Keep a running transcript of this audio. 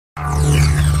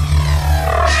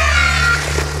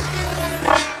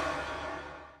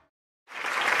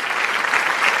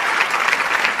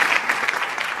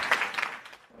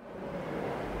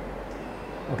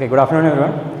Okay, good afternoon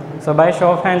everyone. So by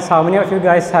show of hands, how many of you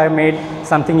guys have made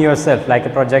something yourself, like a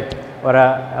project or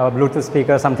a Bluetooth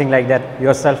speaker, something like that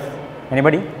yourself?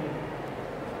 Anybody?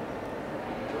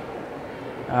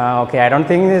 Okay, I don't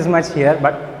think there's much here,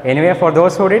 but anyway, for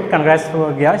those who did, congrats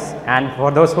for guys, and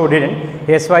for those who didn't,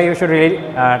 here's why you should really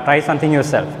try something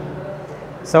yourself.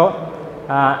 So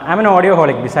I'm an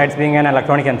audioholic besides being an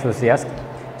electronic enthusiast.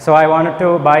 So I wanted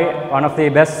to buy one of the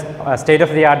best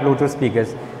state-of-the-art Bluetooth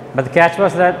speakers. But the catch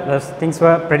was that those things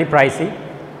were pretty pricey,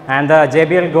 and the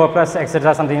JBL Go Plus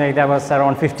etc. something like that was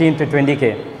around 15 to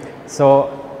 20K. So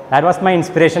that was my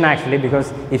inspiration actually,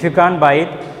 because if you can't buy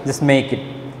it, just make it.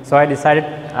 So I decided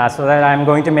so that I am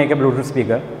going to make a Bluetooth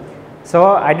speaker.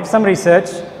 So I did some research,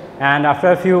 and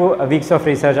after a few weeks of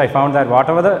research, I found that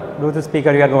whatever the Bluetooth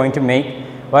speaker you are going to make,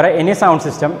 or any sound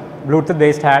system, Bluetooth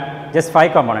based, had just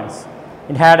 5 components.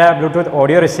 It had a Bluetooth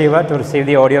audio receiver to receive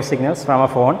the audio signals from a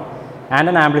phone, and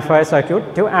an amplifier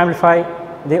circuit to amplify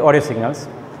the audio signals,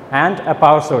 and a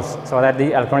power source so that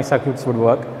the electronic circuits would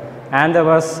work. And there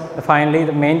was finally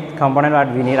the main component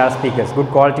that we need are speakers, good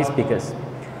quality speakers.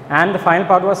 And the final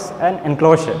part was an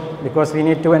enclosure, because we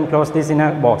need to enclose this in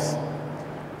a box.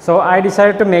 So I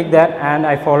decided to make that, and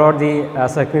I followed the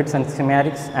circuits and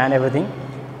schematics and everything,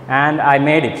 and I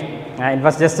made it. It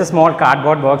was just a small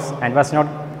cardboard box and was not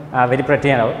very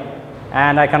pretty and all.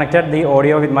 And I connected the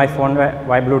audio with my phone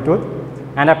via Bluetooth,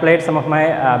 and I played some of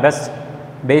my best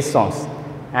bass songs.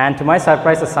 And to my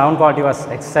surprise, the sound quality was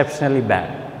exceptionally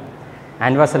bad,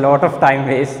 and it was a lot of time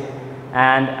waste,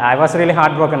 and I was really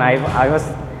heartbroken. I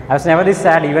was never this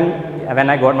sad even when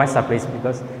I got my supplies,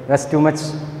 because it was too much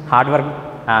hard work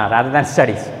rather than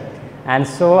studies. And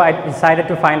so I decided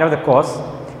to find out the cause,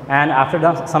 and after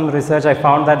some research I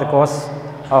found that the cause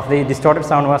of the distorted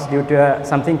sound was due to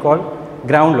something called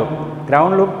ground loop.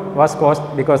 Ground loop was caused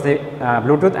because the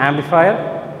Bluetooth amplifier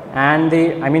and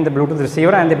the Bluetooth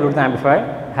receiver and the Bluetooth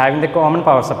amplifier having the common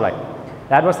power supply.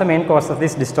 That was the main cause of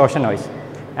this distortion noise.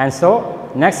 And so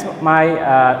next what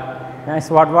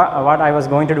I was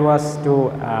going to do was to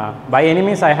by any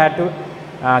means I had to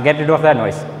get rid of that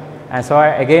noise. And so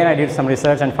I did some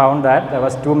research and found that there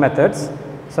was 2 methods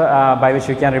by which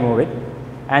you can remove it.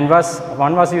 And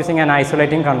one was using an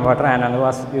isolating converter, and another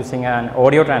was using an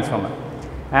audio transformer.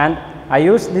 And I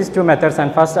used these 2 methods,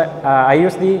 and first I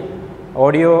used the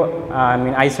audio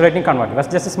isolating converter. It was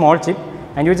just a small chip,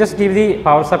 and you just give the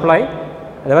power supply.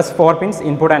 There was 4 pins,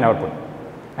 input and output,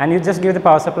 and you just give the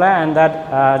power supply, and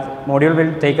that module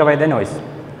will take away the noise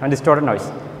and distorted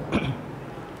noise.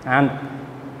 and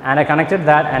I connected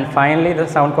that, and finally the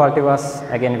sound quality was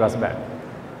bad.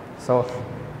 So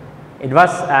it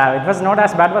was not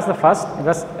as bad as the first. It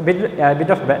was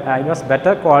it was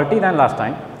better quality than last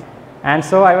time. And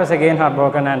so I was again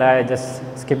heartbroken, and I just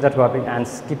skipped that topic and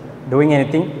skipped doing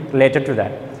anything related to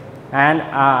that. And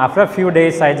after a few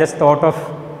days, I just thought of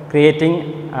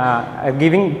creating,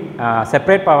 giving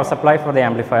separate power supply for the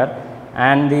amplifier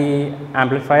and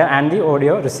the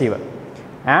audio receiver.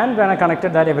 And when I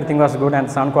connected that, everything was good,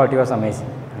 and sound quality was amazing,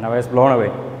 and I was blown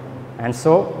away. And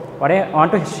so what I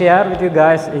want to share with you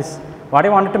guys is, what I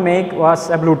wanted to make was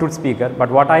a Bluetooth speaker,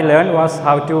 but what I learned was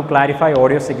how to clarify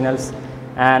audio signals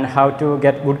and how to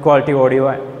get good quality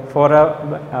audio for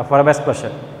a best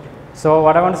pleasure. So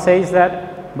what I want to say is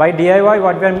that by DIY,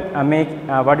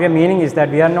 what we are meaning is that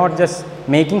we are not just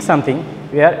making something.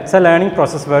 It's a learning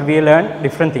process where we learn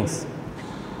different things.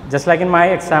 Just like in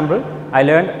my example, I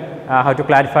learned how to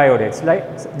clarify audio.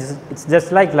 It's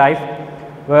just like life,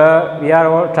 where we are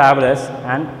all travelers,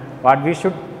 and what we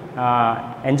should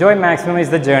enjoy maximum is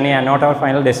the journey and not our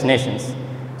final destinations.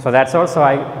 So that's all. So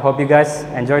I hope you guys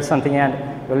enjoyed something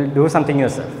and will do something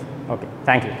yourself. Okay,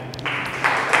 thank you.